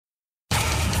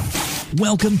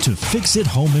Welcome to Fix It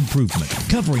Home Improvement,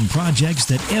 covering projects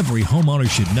that every homeowner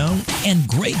should know and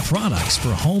great products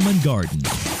for home and garden.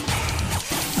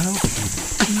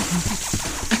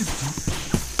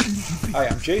 Hi,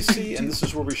 I'm JC, and this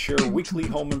is where we share weekly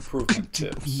home improvement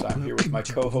tips. I'm here with my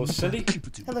co-host, Cindy.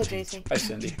 Hello, JC. Hi,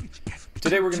 Cindy.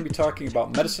 Today we're going to be talking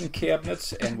about medicine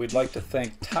cabinets, and we'd like to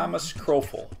thank Thomas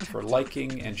Krofel for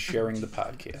liking and sharing the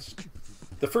podcast.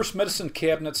 The first medicine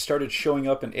cabinets started showing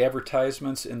up in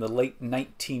advertisements in the late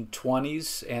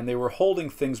 1920s, and they were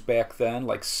holding things back then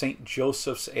like St.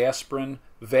 Joseph's aspirin,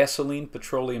 Vaseline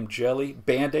petroleum jelly,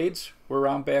 Band-Aids were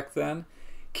around back then,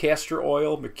 castor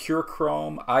oil,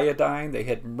 mercurochrome, iodine. They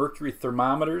had mercury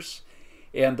thermometers,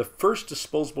 and the first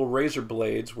disposable razor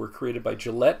blades were created by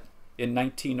Gillette in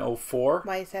 1904.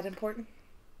 Why is that important?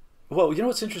 Well, you know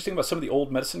what's interesting about some of the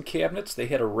old medicine cabinets? They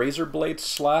had a razor blade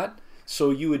slot. So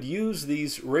you would use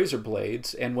these razor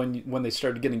blades, and when they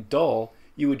started getting dull,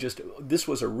 you would this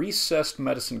was a recessed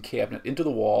medicine cabinet into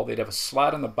the wall. They'd have a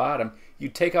slot on the bottom.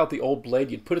 You'd take out the old blade,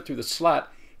 you'd put it through the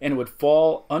slot, and it would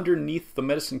fall underneath the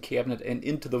medicine cabinet and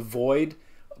into the void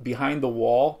behind the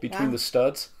wall between the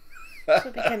studs. This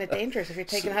would be kind of dangerous if you're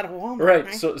taking out a wall.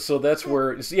 Right. So that's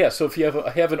where, yeah, so if you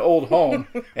have an old home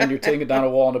and you're taking down a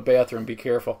wall in a bathroom, be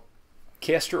careful.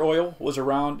 Castor oil was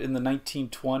around in the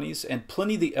 1920s, and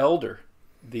Pliny the Elder,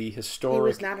 the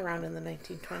historic... He was not around in the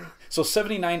 1920s. So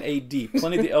 79 AD,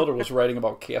 Pliny the Elder was writing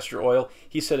about castor oil.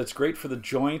 He said it's great for the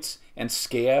joints and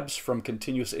scabs from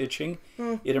continuous itching.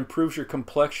 It improves your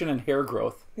complexion and hair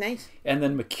growth. Nice. And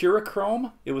then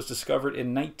mercurochrome, it was discovered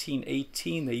in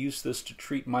 1918. They used this to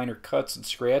treat minor cuts and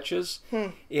scratches.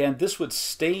 And this would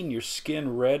stain your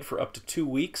skin red for up to 2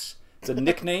 weeks. The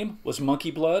nickname was monkey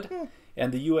blood.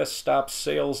 And the U.S. stopped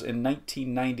sales in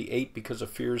 1998 because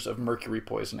of fears of mercury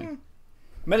poisoning.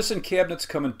 Medicine cabinets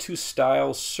come in two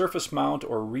styles, surface mount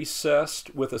or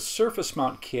recessed. With a surface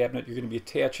mount cabinet, you're going to be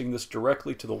attaching this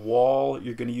directly to the wall.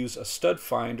 You're going to use a stud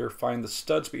finder, find the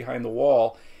studs behind the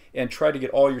wall, and try to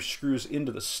get all your screws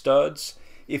into the studs.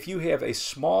 If you have a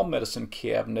small medicine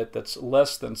cabinet that's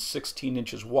less than 16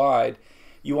 inches wide,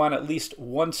 you want at least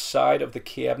one side of the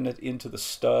cabinet into the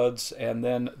studs, and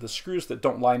then the screws that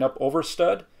don't line up over a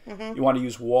stud, you want to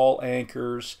use wall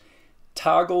anchors.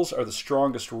 Toggles are the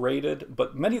strongest rated,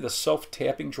 but many of the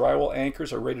self-tapping drywall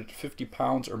anchors are rated at 50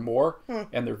 pounds or more,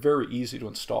 and they're very easy to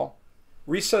install.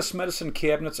 Recessed medicine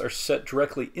cabinets are set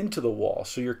directly into the wall,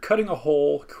 so you're cutting a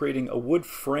hole, creating a wood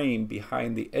frame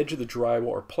behind the edge of the drywall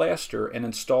or plaster, and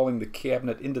installing the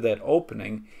cabinet into that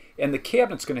opening. And the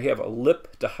cabinet's going to have a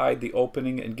lip to hide the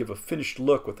opening and give a finished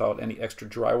look without any extra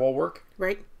drywall work.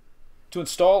 Right. To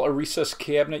install a recessed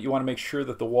cabinet, you want to make sure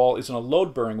that the wall isn't a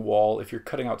load-bearing wall if you're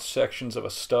cutting out sections of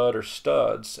a stud or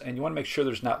studs, and you want to make sure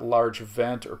there's not large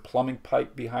vent or plumbing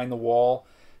pipe behind the wall.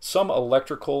 Some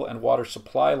electrical and water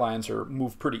supply lines are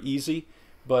moved pretty easy,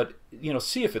 but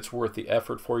see if it's worth the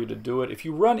effort for you to do it. If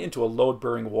you run into a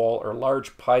load-bearing wall or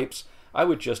large pipes, I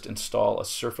would just install a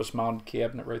surface-mounted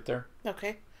cabinet right there.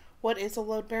 Okay. What is a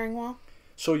load-bearing wall?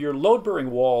 So your load-bearing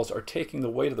walls are taking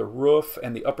the weight of the roof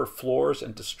and the upper floors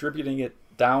and distributing it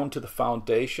down to the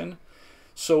foundation.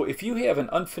 So if you have an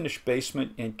unfinished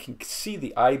basement and can see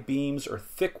the I-beams or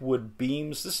thick wood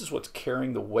beams, this is what's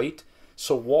carrying the weight.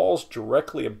 So walls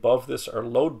directly above this are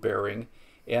load-bearing,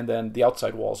 and then the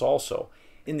outside walls also.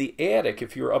 In the attic,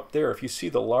 if you're up there, if you see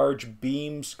the large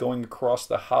beams going across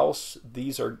the house,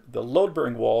 the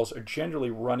load-bearing walls are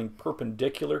generally running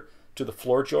perpendicular to the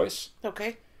floor joists.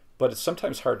 Okay. But it's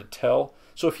sometimes hard to tell.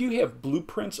 So if you have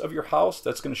blueprints of your house,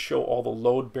 that's going to show all the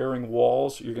load-bearing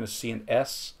walls. You're going to see an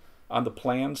S on the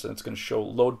plans, and it's going to show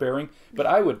load-bearing. But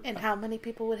I would... And how many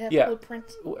people would have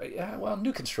blueprints? Well,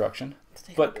 new construction.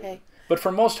 Okay. But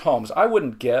for most homes, I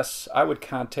wouldn't guess. I would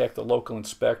contact the local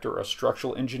inspector or a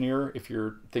structural engineer if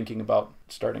you're thinking about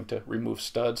starting to remove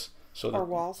studs. Or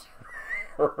walls.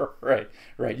 Right.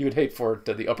 You would hate for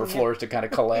the upper floors to kind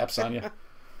of collapse on you.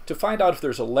 To find out if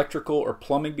there's electrical or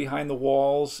plumbing behind the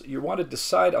walls, you want to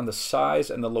decide on the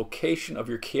size and the location of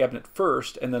your cabinet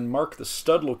first, and then mark the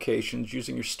stud locations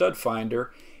using your stud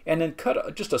finder, and then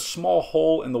cut just a small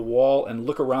hole in the wall and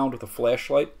look around with a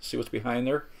flashlight, see what's behind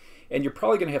there. And you're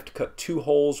probably going to have to cut 2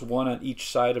 holes, one on each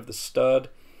side of the stud.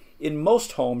 In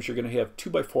most homes, you're going to have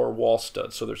 2x4 wall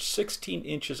studs, so there's 16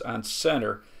 inches on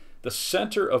center. The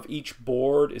center of each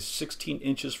board is 16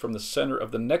 inches from the center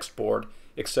of the next board,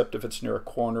 except if it's near a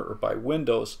corner or by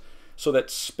windows. So that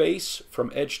space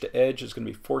from edge to edge is going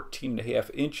to be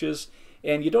 14.5 inches.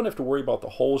 And you don't have to worry about the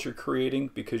holes you're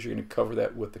creating because you're going to cover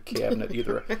that with the cabinet.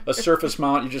 Either a surface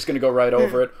mount, you're just going to go right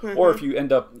over it. Or if you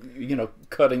end up,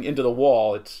 cutting into the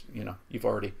wall, it's, you've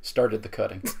already started the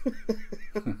cutting.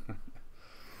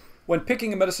 When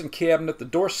picking a medicine cabinet, the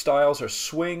door styles are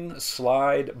swing,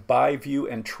 slide, bi-view,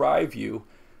 and tri-view.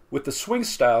 With the swing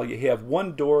style, you have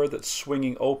one door that's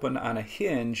swinging open on a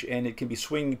hinge, and it can be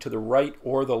swinging to the right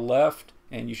or the left,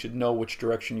 and you should know which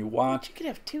direction you want. But you could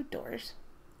have 2 doors.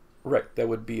 Right, that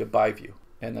would be a bi-view.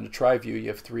 And then a tri-view, you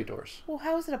have 3 doors. Well,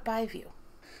 how is it a bi-view?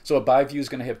 So a bi-view is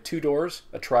going to have 2 doors.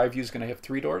 A tri-view is going to have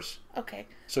 3 doors. Okay.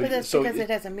 So but that's because it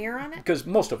has a mirror on it? Because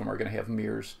most of them are going to have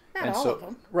mirrors. Not all of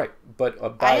them. Right, but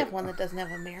I have one that doesn't have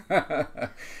a mirror.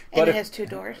 And it has 2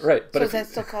 doors. Right. But so is that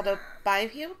still called a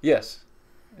bi-view? Yes.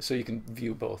 So you can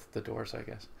view both the doors, I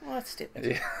guess. Well, that's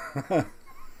stupid.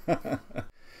 Yeah.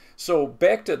 So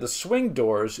back to the swing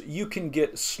doors, you can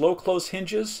get slow close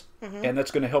hinges, and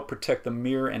that's going to help protect the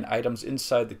mirror and items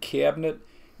inside the cabinet.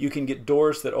 You can get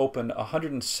doors that open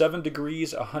 107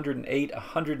 degrees, 108,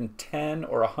 110,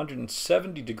 or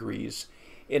 170 degrees.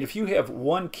 And if you have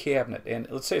one cabinet, and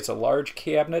let's say it's a large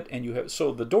cabinet, and you have,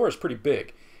 so the door is pretty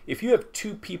big. If you have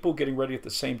 2 people getting ready at the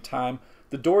same time,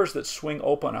 the doors that swing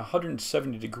open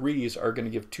 170 degrees are going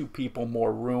to give 2 people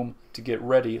more room to get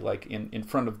ready, like in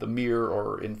front of the mirror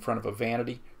or in front of a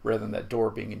vanity, rather than that door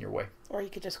being in your way. Or you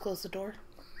could just close the door.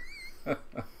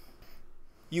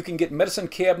 You can get medicine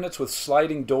cabinets with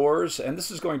sliding doors, and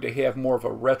this is going to have more of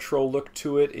a retro look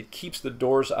to it. It keeps the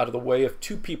doors out of the way if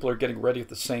 2 people are getting ready at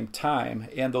the same time.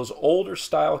 And those older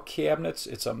style cabinets,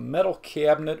 it's a metal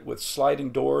cabinet with sliding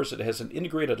doors. It has an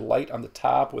integrated light on the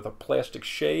top with a plastic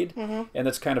shade, and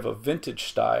it's kind of a vintage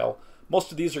style.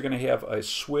 Most of these are going to have a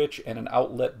switch and an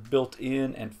outlet built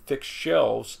in and fixed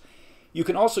shelves. You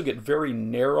can also get very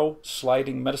narrow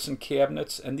sliding medicine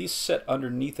cabinets, and these sit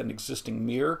underneath an existing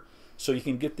mirror. So you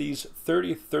can get these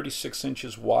 36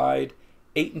 inches wide,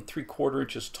 8 3/4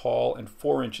 inches tall, and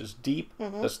 4 inches deep.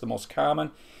 That's the most common.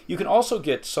 You can also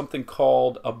get something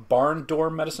called a barn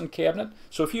door medicine cabinet.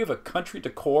 So if you have a country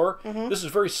decor, this is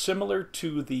very similar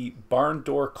to the barn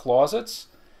door closets.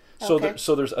 So, Okay.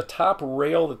 so there's a top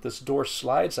rail that this door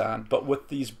slides on, but with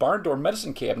these barn door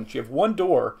medicine cabinets, you have one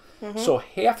door, so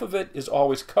half of it is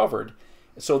always covered.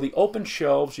 So the open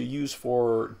shelves you use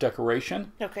for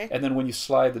decoration, Okay. and then when you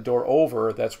slide the door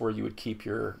over, that's where you would keep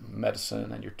your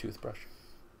medicine and your toothbrush.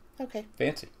 Okay.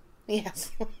 Fancy.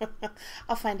 Yes.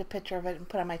 I'll find a picture of it and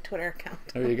put on my Twitter account.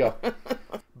 There you go.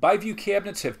 Bi-view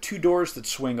cabinets have 2 doors that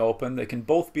swing open. They can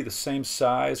both be the same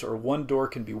size, or one door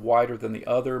can be wider than the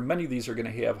other. Many of these are going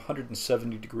to have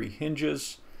 170-degree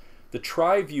hinges. The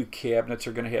tri-view cabinets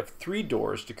are going to have 3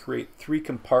 doors to create 3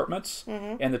 compartments,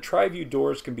 and the tri-view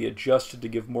doors can be adjusted to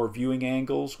give more viewing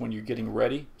angles when you're getting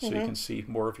ready, so you can see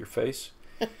more of your face.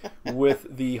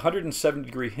 With the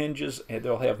 170-degree hinges, and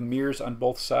they'll have mirrors on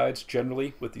both sides,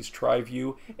 generally, with these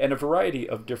tri-view, and a variety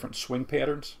of different swing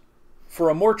patterns. For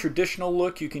a more traditional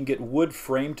look, you can get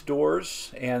wood-framed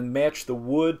doors and match the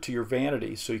wood to your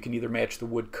vanity. So you can either match the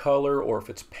wood color, or if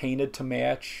it's painted to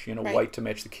match, Right. white to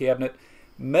match the cabinet.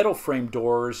 Metal frame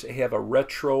doors have a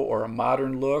retro or a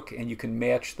modern look, and you can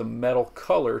match the metal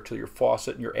color to your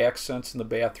faucet and your accents in the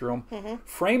bathroom.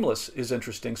 Frameless is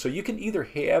interesting. So you can either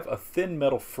have a thin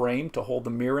metal frame to hold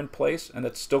the mirror in place, and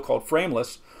that's still called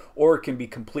frameless, or it can be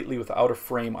completely without a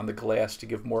frame on the glass to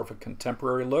give more of a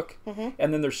contemporary look.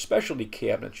 And then there's specialty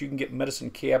cabinets. You can get medicine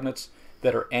cabinets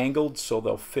that are angled so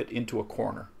they'll fit into a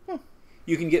corner.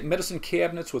 You can get medicine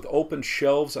cabinets with open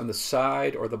shelves on the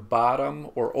side or the bottom,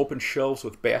 or open shelves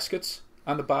with baskets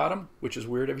on the bottom, which is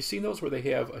weird. Have you seen those where they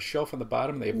have a shelf on the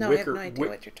bottom and they have No, wicker? I have no idea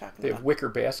what you're talking They have about. wicker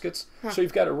baskets. So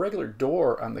you've got a regular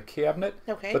door on the cabinet,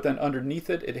 Okay. but then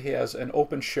underneath it, it has an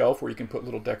open shelf where you can put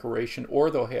little decoration, or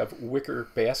they'll have wicker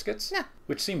baskets, Yeah.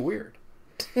 which seem weird.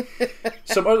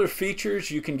 Some other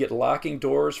features: you can get locking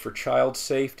doors for child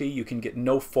safety. You can get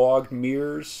no fogged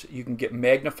mirrors. You can get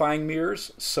magnifying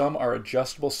mirrors. Some are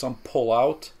adjustable, some pull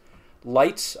out.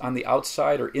 Lights on the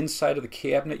outside or inside of the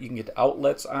cabinet. You can get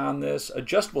outlets on this.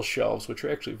 Adjustable shelves, which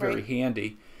are actually very Right.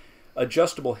 handy.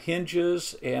 Adjustable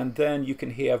hinges, and then you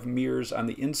can have mirrors on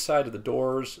the inside of the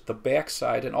doors, the back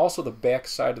side, and also the back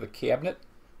side of the cabinet.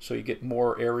 So you get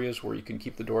more areas where you can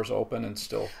keep the doors open and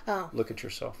still look at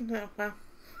yourself. No, well,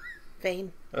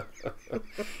 vain.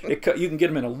 You can get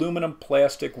them in aluminum,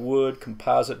 plastic, wood,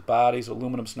 composite bodies.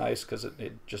 Aluminum's nice because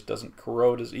it just doesn't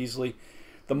corrode as easily.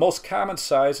 The most common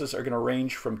sizes are going to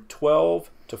range from 12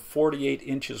 to 48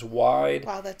 inches wide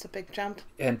Wow, that's a big jump.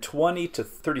 and 20 to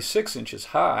 36 inches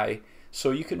high. So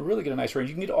you can really get a nice range.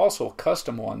 You can get also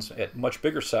custom ones at much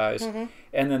bigger size,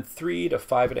 and then 3 to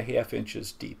 5.5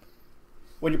 inches deep.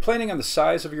 When you're planning on the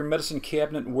size of your medicine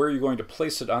cabinet and where you're going to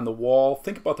place it on the wall,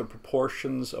 think about the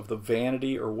proportions of the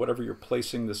vanity or whatever you're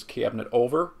placing this cabinet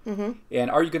over. And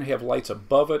are you going to have lights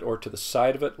above it or to the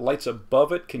side of it? Lights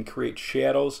above it can create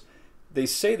shadows. They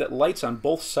say that lights on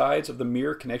both sides of the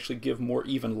mirror can actually give more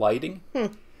even lighting.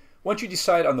 Once you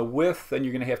decide on the width, then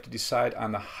you're going to have to decide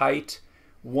on the height.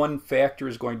 One factor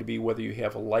is going to be whether you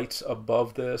have lights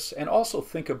above this. And also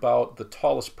think about the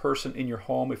tallest person in your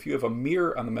home. If you have a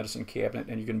mirror on the medicine cabinet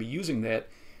and you're going to be using that,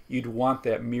 you'd want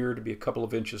that mirror to be a couple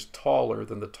of inches taller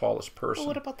than the tallest person. Well,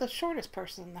 what about the shortest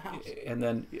person in the house? And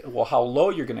then, well, how low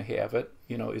you're going to have it,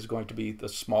 is going to be the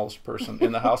smallest person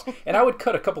in the house. And I would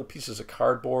cut a couple pieces of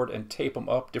cardboard and tape them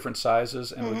up, different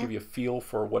sizes, and it'll give you a feel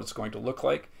for what it's going to look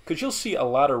like. Because you'll see a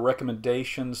lot of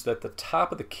recommendations that the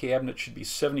top of the cabinet should be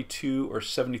 72 or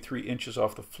 73 inches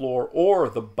off the floor, or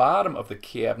the bottom of the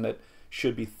cabinet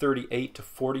should be 38 to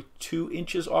 42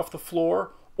 inches off the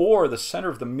floor, or the center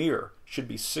of the mirror should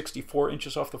be 64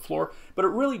 inches off the floor. But it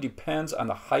really depends on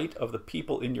the height of the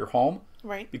people in your home.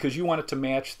 Right. Because you want it to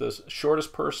match the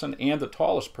shortest person and the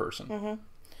tallest person.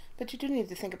 But you do need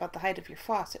to think about the height of your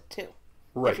faucet, too.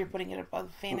 Right. If you're putting it above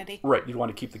the vanity. Right. You'd want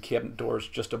to keep the cabinet doors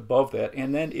just above that.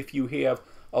 And then if you have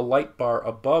a light bar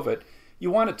above it, you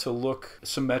want it to look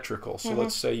symmetrical. So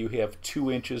let's say you have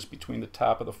 2 inches between the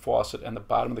top of the faucet and the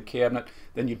bottom of the cabinet,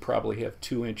 then you'd probably have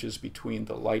 2 inches between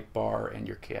the light bar and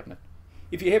your cabinet.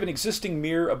 If you have an existing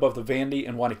mirror above the vanity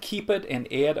and want to keep it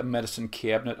and add a medicine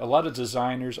cabinet, a lot of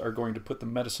designers are going to put the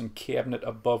medicine cabinet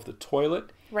above the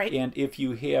toilet. Right. And if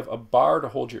you have a bar to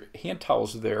hold your hand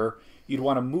towels there, you'd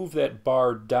want to move that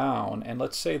bar down. And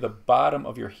let's say the bottom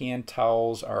of your hand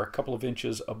towels are a couple of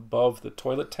inches above the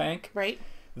toilet tank. Right.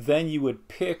 Then you would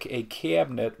pick a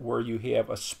cabinet where you have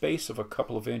a space of a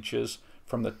couple of inches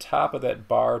from the top of that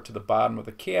bar to the bottom of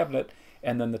the cabinet,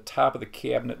 and then the top of the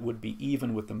cabinet would be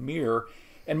even with the mirror.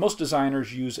 And most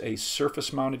designers use a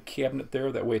surface-mounted cabinet there.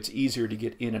 That way it's easier to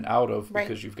get in and out of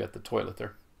because you've got the toilet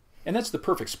there. And that's the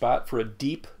perfect spot for a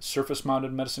deep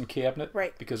surface-mounted medicine cabinet.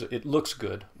 Right. Because it looks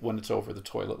good when it's over the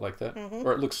toilet like that.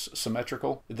 Or it looks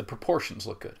symmetrical. The proportions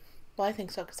look good. Well, I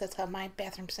think so, because that's how my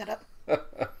bathroom's set up.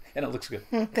 And it looks good.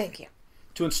 Thank you.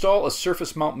 To install a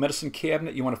surface mount medicine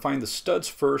cabinet, you want to find the studs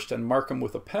first and mark them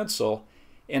with a pencil.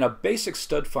 And a basic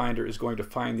stud finder is going to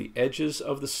find the edges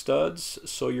of the studs.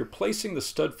 So you're placing the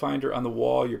stud finder on the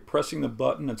wall, you're pressing the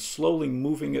button and slowly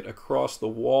moving it across the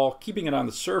wall, keeping it on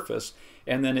the surface,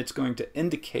 and then it's going to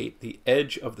indicate the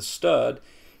edge of the stud.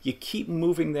 You keep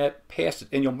moving that past it,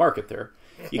 and you'll mark it there.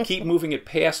 You keep moving it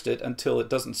past it until it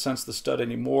doesn't sense the stud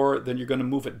anymore. Then you're going to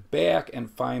move it back and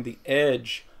find the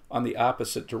edge on the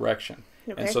opposite direction.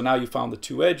 Okay. And so now you found the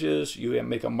two edges. You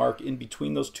make a mark in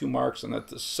between those two marks and at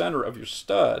the center of your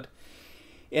stud.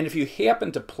 And if you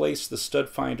happen to place the stud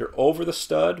finder over the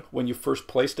stud when you first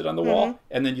placed it on the wall,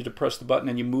 and then you depress the button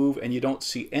and you move and you don't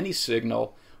see any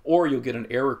signal, or you'll get an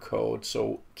error code.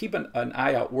 So keep an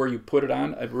eye out where you put it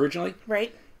on originally.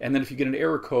 Right. And then if you get an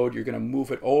error code, you're going to move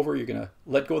it over, you're going to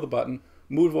let go of the button,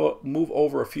 move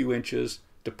over a few inches,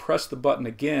 depress the button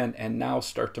again, and now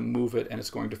start to move it, and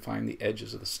it's going to find the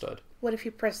edges of the stud. What if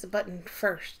you press the button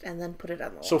first and then put it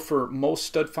on the wall? So for most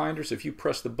stud finders, if you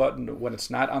press the button when it's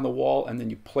not on the wall and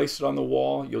then you place it on the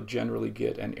wall, you'll generally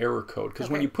get an error code. Because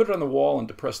when you put it on the wall and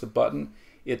depress the button,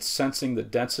 it's sensing the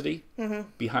density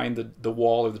behind the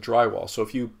wall or the drywall. So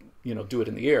if you do it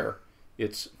in the air,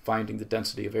 it's finding the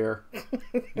density of air,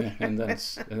 and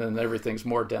then everything's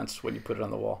more dense when you put it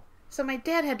on the wall. So my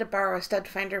dad had to borrow a stud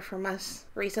finder from us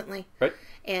recently. Right.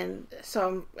 And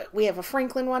so we have a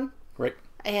Franklin one. Right.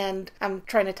 And I'm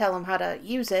trying to tell him how to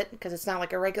use it because it's not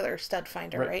like a regular stud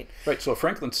finder, right? Right. So a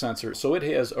Franklin sensor, so it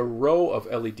has a row of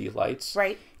LED lights.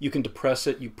 Right. You can depress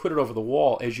it, you put it over the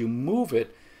wall. As you move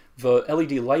it, the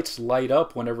LED lights light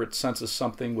up whenever it senses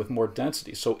something with more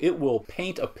density. So it will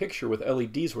paint a picture with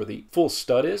LEDs where the full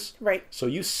stud is. Right. So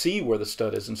you see where the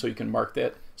stud is, and so you can mark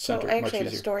that center I much actually easier.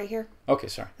 had a story here. Okay,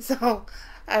 sorry. So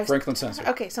Franklin sensor.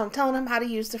 Okay, so I'm telling him how to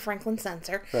use the Franklin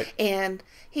sensor. Right. And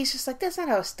he's just like, that's not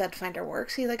how a stud finder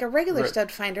works. He's like, a regular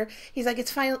stud finder, he's like,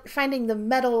 it's finding the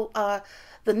metal,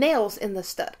 the nails in the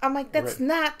stud. I'm like, that's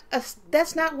not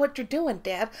what you're doing,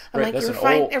 Dad. I'm like,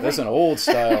 that's an old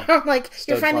style. I'm like,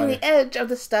 you're finding finder. the edge of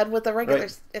the stud with the regular.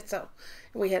 Right. So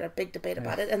we had a big debate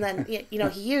about it, and then he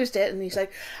used it, and he's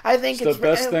like, I think it's the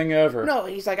best thing ever. No,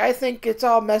 he's like, I think it's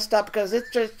all messed up because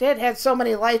it had so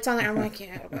many lights on it. I'm like,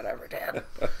 yeah, whatever, Dad.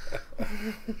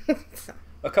 So.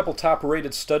 A couple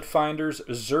top-rated stud finders,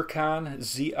 Zircon,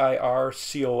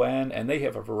 Zircon, and they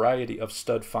have a variety of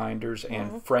stud finders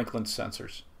and Franklin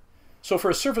sensors. So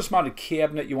for a surface-mounted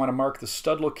cabinet, you want to mark the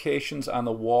stud locations on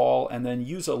the wall and then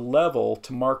use a level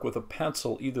to mark with a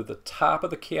pencil either the top of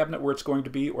the cabinet where it's going to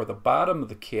be or the bottom of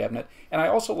the cabinet. And I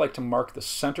also like to mark the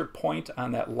center point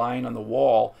on that line on the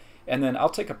wall. And then I'll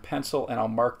take a pencil and I'll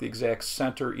mark the exact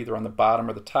center, either on the bottom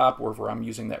or the top, wherever I'm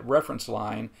using that reference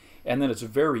line. And then it's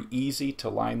very easy to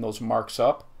line those marks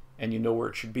up, and you know where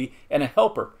it should be. And a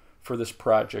helper for this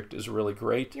project is really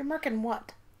great. You're marking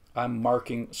what? I'm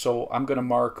marking, so I'm going to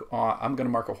mark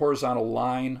a horizontal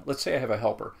line. Let's say I have a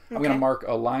helper. Okay. I'm going to mark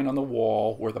a line on the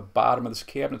wall where the bottom of this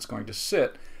cabinet is going to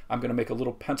sit. I'm going to make a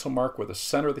little pencil mark where the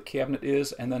center of the cabinet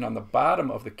is, and then on the bottom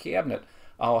of the cabinet,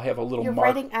 I'll have a little You're mark.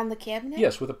 You're writing on the cabinet?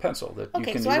 Yes, with a pencil that you can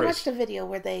erase. Okay, so I watched a video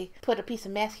where they put a piece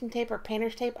of masking tape or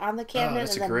painter's tape on the cabinet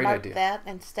and then marked that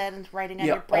instead of writing on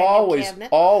your brand new cabinet.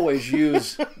 Always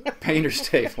use painter's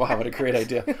tape. Wow, what a great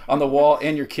idea. On the wall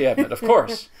and your cabinet, of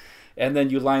course. And then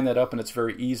you line that up, and it's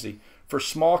very easy. For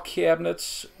small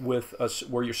cabinets where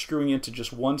you're screwing into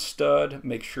just one stud,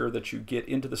 make sure that you get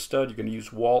into the stud. You're going to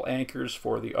use wall anchors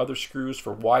for the other screws.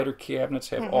 For wider cabinets,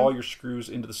 have all your screws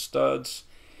into the studs.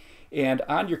 And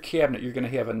on your cabinet, you're going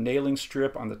to have a nailing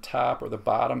strip on the top or the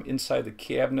bottom inside the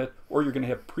cabinet, or you're going to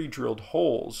have pre-drilled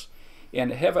holes.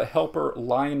 And have a helper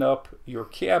line up your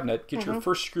cabinet, get your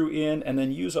first screw in, and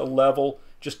then use a level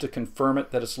just to confirm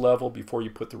it that it's level before you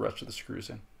put the rest of the screws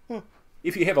in.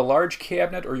 If you have a large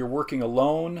cabinet or you're working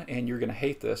alone, and you're going to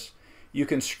hate this, you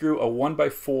can screw a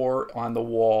 1x4 on the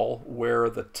wall where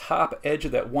the top edge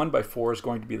of that 1x4 is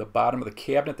going to be the bottom of the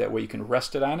cabinet. That way you can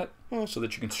rest it on it so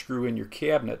that you can screw in your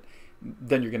cabinet.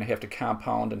 Then you're going to have to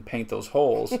compound and paint those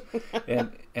holes.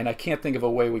 and I can't think of a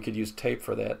way we could use tape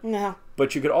for that. No.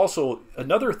 But you could also,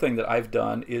 another thing that I've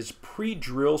done is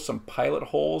pre-drill some pilot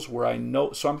holes where I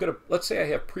know, so I'm going to, let's say I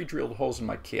have pre-drilled holes in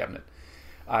my cabinet.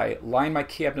 I line my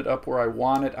cabinet up where I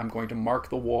want it. I'm going to mark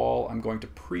the wall. I'm going to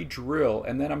pre-drill,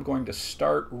 and then I'm going to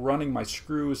start running my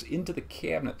screws into the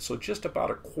cabinet. So just about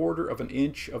 1/4 of an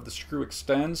inch of the screw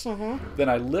extends. Then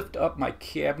I lift up my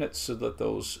cabinet so that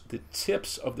the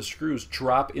tips of the screws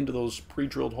drop into those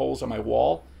pre-drilled holes on my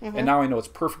wall. And now I know it's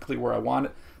perfectly where I want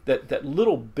it. That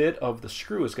little bit of the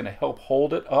screw is going to help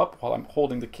hold it up while I'm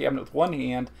holding the cabinet with one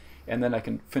hand, and then I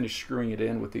can finish screwing it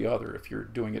in with the other if you're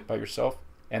doing it by yourself.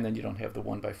 And then you don't have the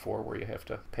 1x4 where you have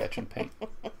to patch and paint.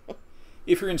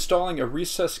 If you're installing a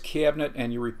recessed cabinet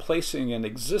and you're replacing an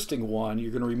existing one,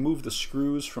 you're going to remove the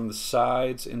screws from the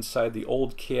sides inside the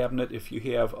old cabinet. If you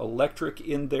have electric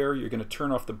in there, you're going to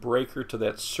turn off the breaker to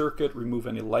that circuit, remove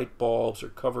any light bulbs or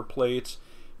cover plates.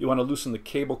 You want to loosen the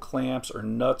cable clamps or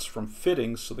nuts from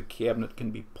fittings so the cabinet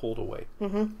can be pulled away.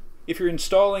 If you're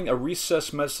installing a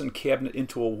recessed medicine cabinet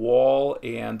into a wall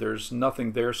and there's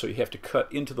nothing there, so you have to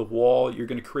cut into the wall, you're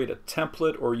going to create a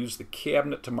template or use the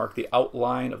cabinet to mark the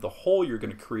outline of the hole you're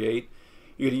going to create.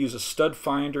 You're going to use a stud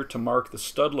finder to mark the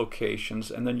stud locations,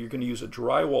 and then you're going to use a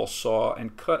drywall saw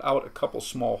and cut out a couple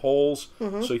small holes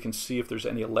so you can see if there's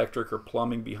any electric or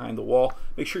plumbing behind the wall.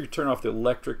 Make sure you turn off the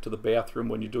electric to the bathroom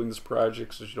when you're doing this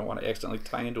project, so you don't want to accidentally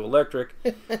tie into electric.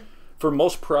 For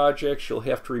most projects, you'll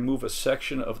have to remove a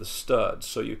section of the stud.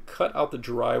 So you cut out the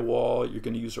drywall. You're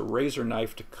going to use a razor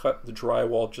knife to cut the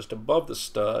drywall just above the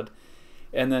stud.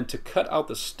 And then to cut out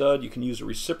the stud, you can use a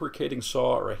reciprocating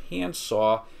saw or a hand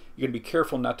saw. You're going to be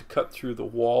careful not to cut through the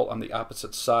wall on the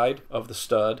opposite side of the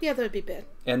stud. Yeah, that would be bad.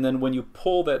 And then when you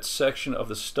pull that section of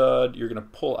the stud, you're going to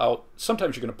pull out,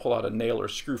 sometimes you're going to pull out a nail or a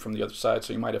screw from the other side,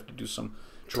 so you might have to do some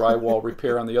drywall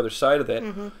repair on the other side of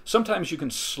that. Sometimes you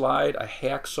can slide a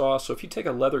hacksaw. So if you take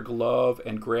a leather glove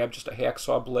and grab just a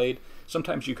hacksaw blade,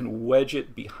 sometimes you can wedge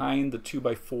it behind the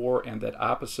 2x4 and that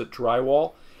opposite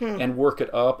drywall and work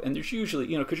it up. And there's usually,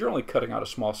 because you're only cutting out a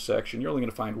small section, you're only going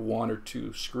to find 1 or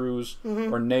 2 screws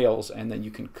or nails, and then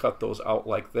you can cut those out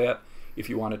like that if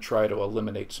you want to try to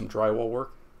eliminate some drywall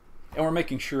work. And we're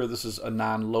making sure this is a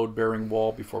non-load-bearing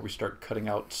wall before we start cutting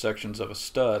out sections of a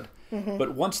stud.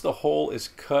 But once the hole is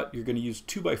cut, you're going to use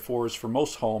 2x4s for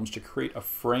most homes to create a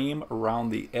frame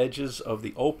around the edges of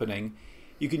the opening.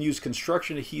 You can use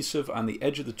construction adhesive on the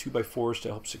edge of the 2x4s to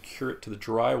help secure it to the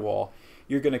drywall.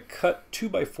 You're going to cut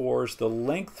 2x4s the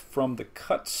length from the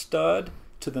cut stud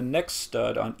to the next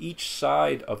stud on each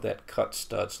side of that cut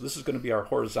stud. So this is going to be our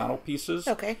horizontal pieces.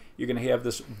 Okay. You're going to have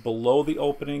this below the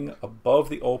opening, above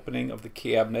the opening of the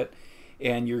cabinet,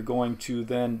 and you're going to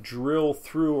then drill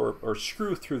through or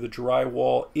screw through the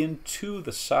drywall into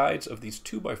the sides of these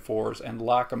 2x4s and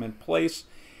lock them in place.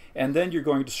 And then you're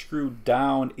going to screw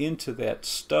down into that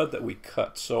stud that we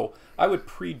cut. So I would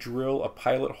pre-drill a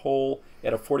pilot hole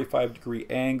at a 45-degree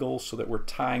angle so that we're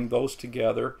tying those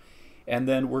together. And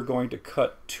then we're going to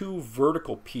cut 2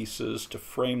 vertical pieces to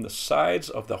frame the sides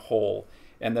of the hole.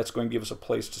 and that's going to give us a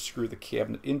place to screw the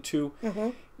cabinet into.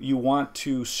 You want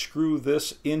to screw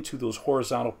this into those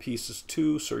horizontal pieces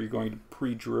too, so you're going to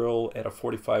pre-drill at a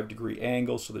 45-degree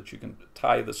angle so that you can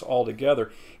tie this all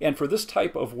together. And for this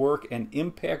type of work, an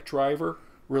impact driver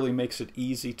really makes it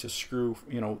easy to screw,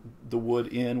 the wood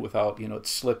in without, it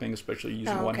slipping, especially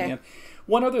using one hand.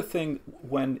 One other thing,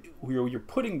 when you're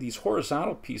putting these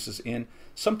horizontal pieces in,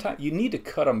 sometimes you need to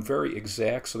cut them very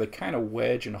exact so they kind of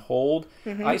wedge and hold.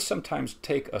 I sometimes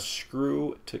take a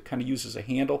screw to kind of use as a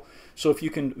handle. So if you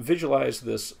can visualize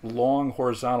this long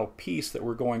horizontal piece that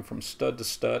we're going from stud to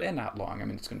stud, and not long, I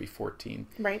mean it's going to be 14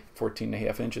 and a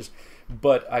half inches,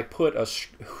 but I put a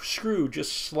screw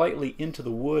just slightly into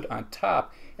the wood on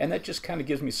top, and that just kind of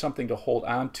gives me something to hold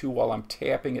on to while I'm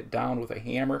tapping it down with a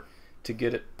hammer to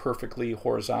get it perfectly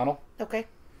horizontal. Okay.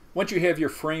 Once you have your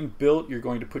frame built, you're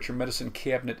going to put your medicine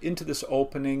cabinet into this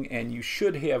opening, and you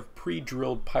should have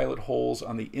pre-drilled pilot holes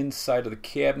on the inside of the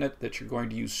cabinet that you're going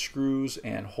to use screws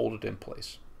and hold it in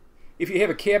place. If you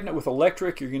have a cabinet with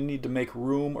electric, you're going to need to make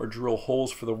room or drill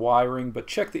holes for the wiring, but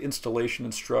check the installation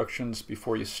instructions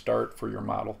before you start for your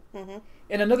model.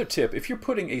 And another tip, if you're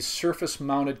putting a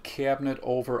surface-mounted cabinet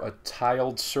over a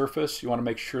tiled surface, you want to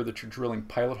make sure that you're drilling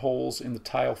pilot holes in the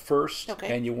tile first,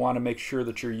 and you want to make sure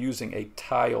that you're using a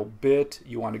tile bit.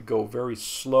 You want to go very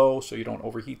slow so you don't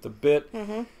overheat the bit.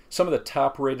 Some of the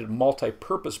top-rated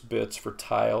multi-purpose bits for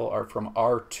tile are from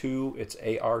R2, it's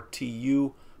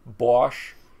ARTU,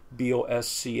 Bosch,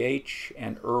 BOSCH,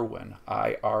 and Irwin,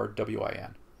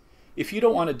 IRWIN. If you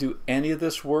don't want to do any of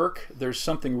this work, there's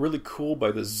something really cool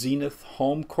by the Zenith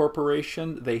Home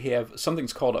Corporation. They have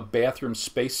something's called a bathroom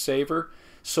space saver.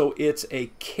 So it's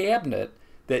a cabinet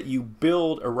that you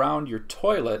build around your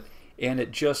toilet, and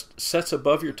it just sets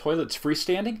above your toilet. It's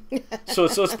freestanding. So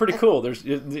it's pretty cool.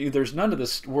 There's none of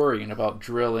this worrying about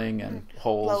drilling and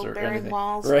holes or anything.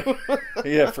 Walls. Right?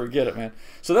 Yeah, forget it, man.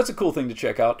 So that's a cool thing to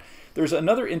check out. There's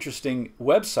another interesting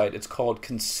website. It's called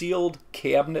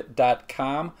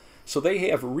concealedcabinet.com. So they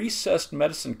have recessed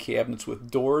medicine cabinets with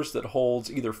doors that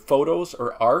holds either photos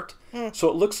or art. So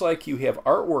it looks like you have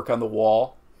artwork on the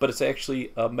wall, but it's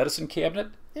actually a medicine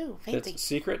cabinet. Ooh, fancy. That's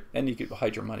secret, and you could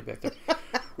hide your money back there.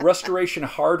 Restoration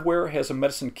Hardware has a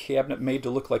medicine cabinet made to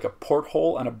look like a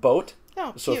porthole on a boat.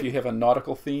 Oh, so cute. if you have a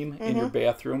nautical theme in your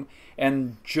bathroom.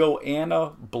 And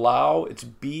Joanna Blau, it's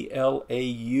Blau,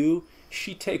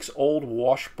 she takes old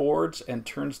washboards and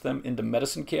turns them into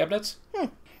medicine cabinets.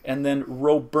 And then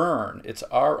Robern, it's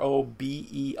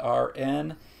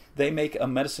ROBERN. They make a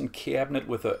medicine cabinet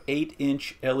with a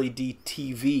 8-inch LED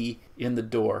TV in the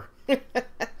door.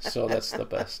 So that's the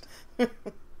best.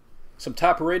 Some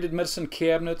top-rated medicine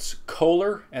cabinets,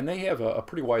 Kohler, and they have a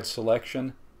pretty wide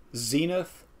selection.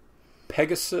 Zenith,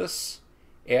 Pegasus,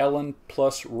 Allen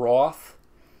plus Roth,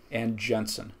 and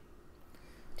Jensen.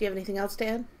 Do you have anything else to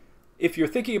add? If you're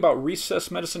thinking about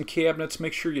recessed medicine cabinets,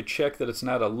 make sure you check that it's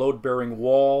not a load-bearing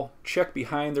wall. Check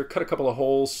behind there, cut a couple of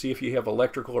holes, see if you have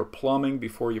electrical or plumbing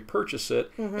before you purchase it.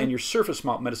 And your surface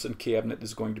mount medicine cabinet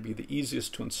is going to be the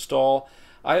easiest to install.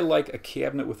 I like a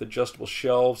cabinet with adjustable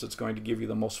shelves. It's going to give you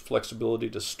the most flexibility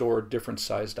to store different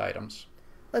sized items.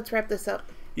 Let's wrap this up.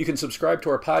 You can subscribe to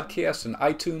our podcast on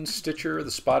iTunes, Stitcher, the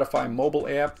Spotify mobile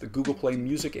app, the Google Play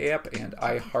Music app, and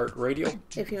iHeartRadio.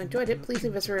 If you enjoyed it, please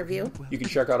leave us a review. You can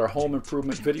check out our home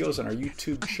improvement videos on our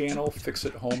YouTube channel, Fix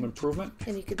It Home Improvement.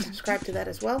 And you can subscribe to that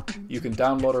as well. You can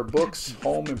download our books,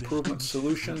 Home Improvement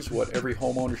Solutions, What Every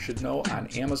Homeowner Should Know, on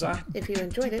Amazon. If you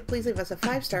enjoyed it, please leave us a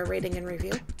 5-star rating and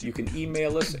review. You can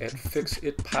email us at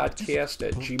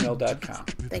fixitpodcast@gmail.com.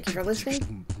 Thank you for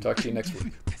listening. Talk to you next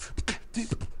week.